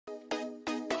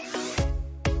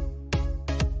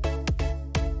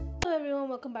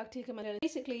welcome back to Kamala.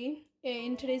 Basically,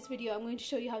 in today's video, I'm going to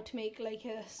show you how to make like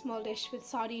a small dish with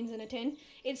sardines in a tin.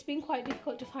 It's been quite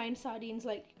difficult to find sardines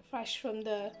like fresh from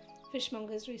the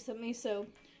fishmongers recently, so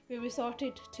we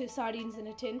resorted to sardines in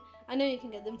a tin. I know you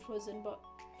can get them frozen, but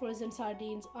frozen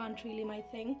sardines aren't really my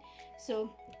thing.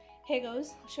 So here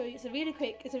goes. I'll show you. It's a really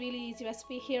quick, it's a really easy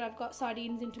recipe. Here I've got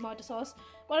sardines in tomato sauce.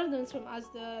 One of them is from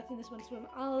Asda. I think this one's from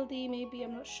Aldi, maybe.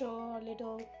 I'm not sure.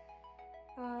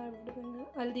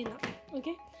 Aldi now.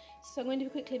 Okay, so I'm going to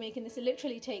be quickly making this. It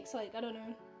literally takes like, I don't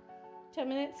know, 10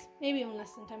 minutes, maybe even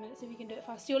less than 10 minutes if you can do it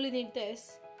fast. You only need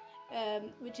this,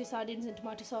 which is sardines and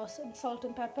tomato sauce and salt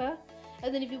and pepper,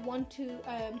 and then if you want to,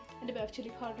 and a bit of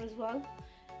chili powder as well,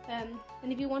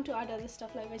 and if you want to add other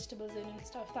stuff like vegetables in and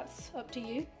stuff, that's up to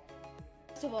you.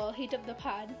 First of all, heat up the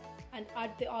pan and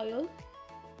add the oil.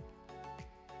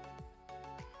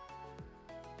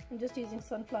 I'm just using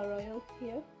sunflower oil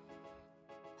here.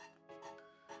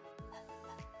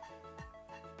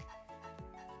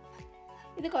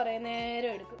 But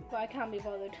I can't be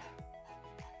bothered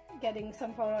getting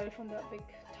sunflower oil from that big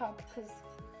tub because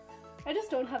I just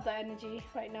don't have that energy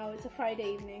right now. It's a Friday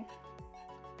evening.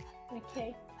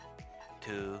 Okay.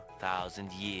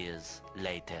 2,000 years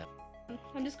later.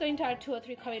 I'm just going to add 2 or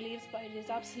 3 curry leaves, but it is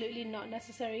absolutely not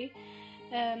necessary.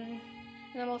 And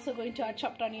I'm also going to add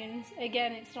chopped onions.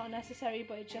 Again, it's not necessary,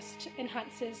 but it just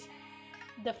enhances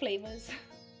the flavours.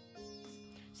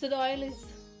 So the oil is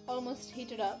almost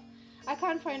heated up. I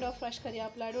can't find our fresh curry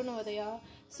apple. I don't know where they are.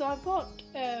 So I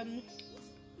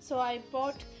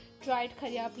bought dried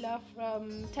curry apple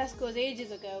from Tesco's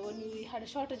ages ago when we had a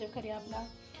shortage of curry apple.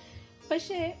 But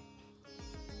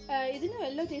ഇതിന്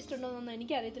വല്ല taste ഉണ്ടോ എന്നൊന്നും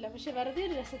എനിക്കറിയത്തില്ല, പക്ഷെ വെറുതെ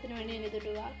ഒരു രസത്തിന് വേണ്ടി ഞാൻ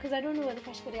ഇതിടുക because I don't know where the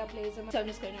fresh curry apple is. So I'm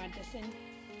just going to add this in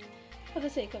for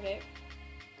the sake of it.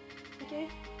 Okay,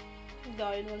 the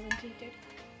oil wasn't heated.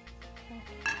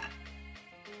 Okay.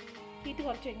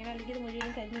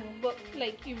 But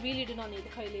like, you really do not need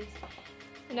the curry leaves.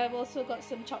 And I've also got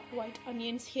some chopped white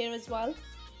onions here as well,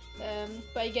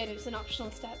 but again it's an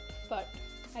optional step, but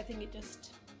I think it just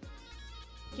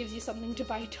gives you something to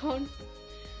bite on.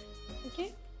 Okay,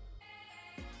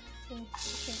 so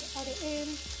just going to add it in.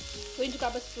 Going to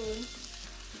grab a spoon.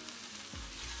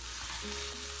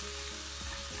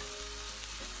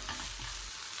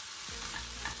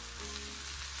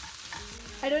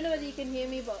 I don't know whether you can hear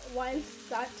me, but whilst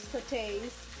that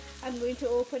sautés, I'm going to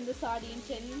open the sardine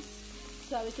tins so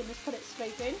that we can just put it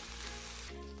straight in.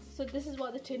 So this is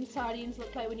what the tin sardines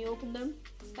look like when you open them.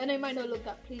 I know it might not look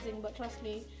that pleasing, but trust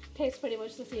me, it tastes pretty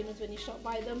much the same as when you shop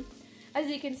by them. As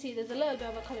you can see, there's a little bit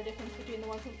of a colour difference between the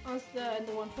one from Asda and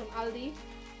the one from Aldi,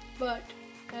 but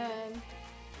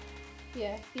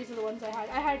yeah, these are the ones I had.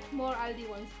 I had more Aldi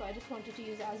ones, but I just wanted to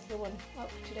use the Asda one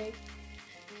up today.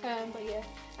 But yeah,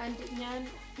 and it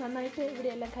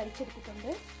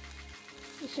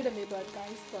shouldn't be bad,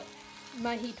 guys, but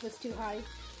my heat was too high,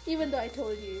 even though I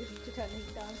told you to turn the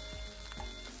heat down.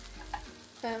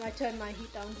 I turned my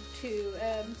heat down too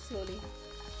slowly.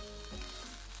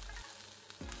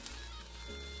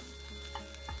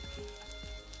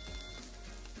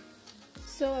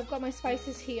 So I've got my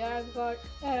spices here. I've got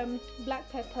black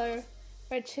pepper,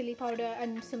 red chili powder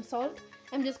and some salt.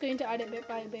 I'm just going to add it bit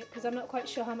by bit because I'm not quite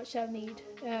sure how much I'll need.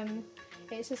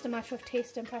 It's just a matter of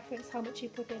taste and preference how much you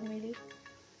put in, really.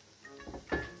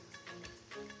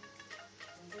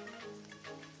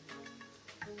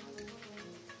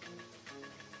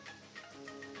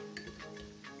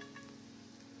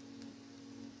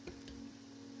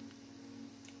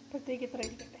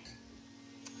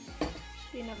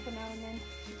 Should be enough for now, and then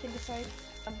you can decide.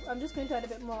 I'm just going to add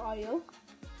a bit more oil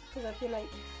because I feel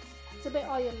like it's a bit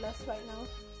oilless right now.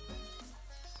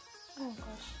 Oh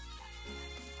gosh.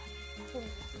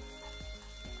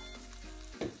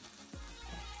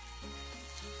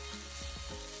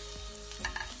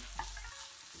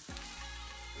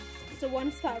 So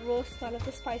once that roast, all of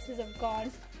the spices have gone,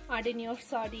 add in your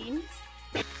sardines.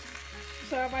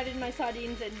 So I've added my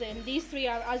sardines in. Then these 3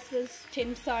 are Asda's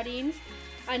tin sardines,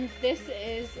 and this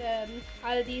is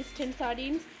Aldi's tin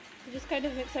sardines. So just kind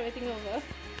of mix everything over.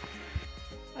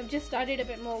 I've just added a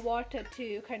bit more water to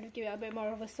kind of give it a bit more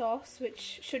of a sauce, which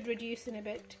should reduce in a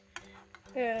bit.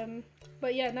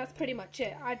 But yeah, that's pretty much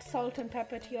it. Add salt and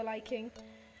pepper to your liking.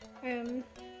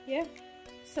 Yeah,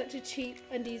 such a cheap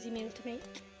and easy meal to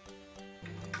make.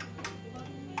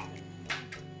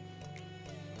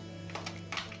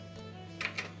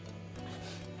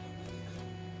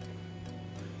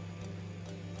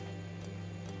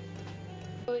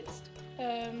 So it's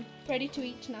ready to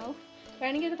eat now.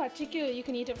 വേണമെങ്കിൽ ഇത് പച്ചയ്ക്ക് you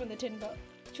can eat it from the tin, but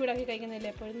ചൂടാക്കി കഴിക്കുന്നതല്ലേ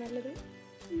എപ്പോഴും നല്ലത്.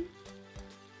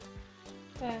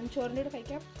 ചോറിൻ്റെ കൂടെ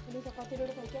കഴിക്കാം, അല്ലെങ്കിൽ ചപ്പാത്തിയുടെ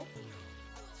കൂടെ കഴിക്കാം.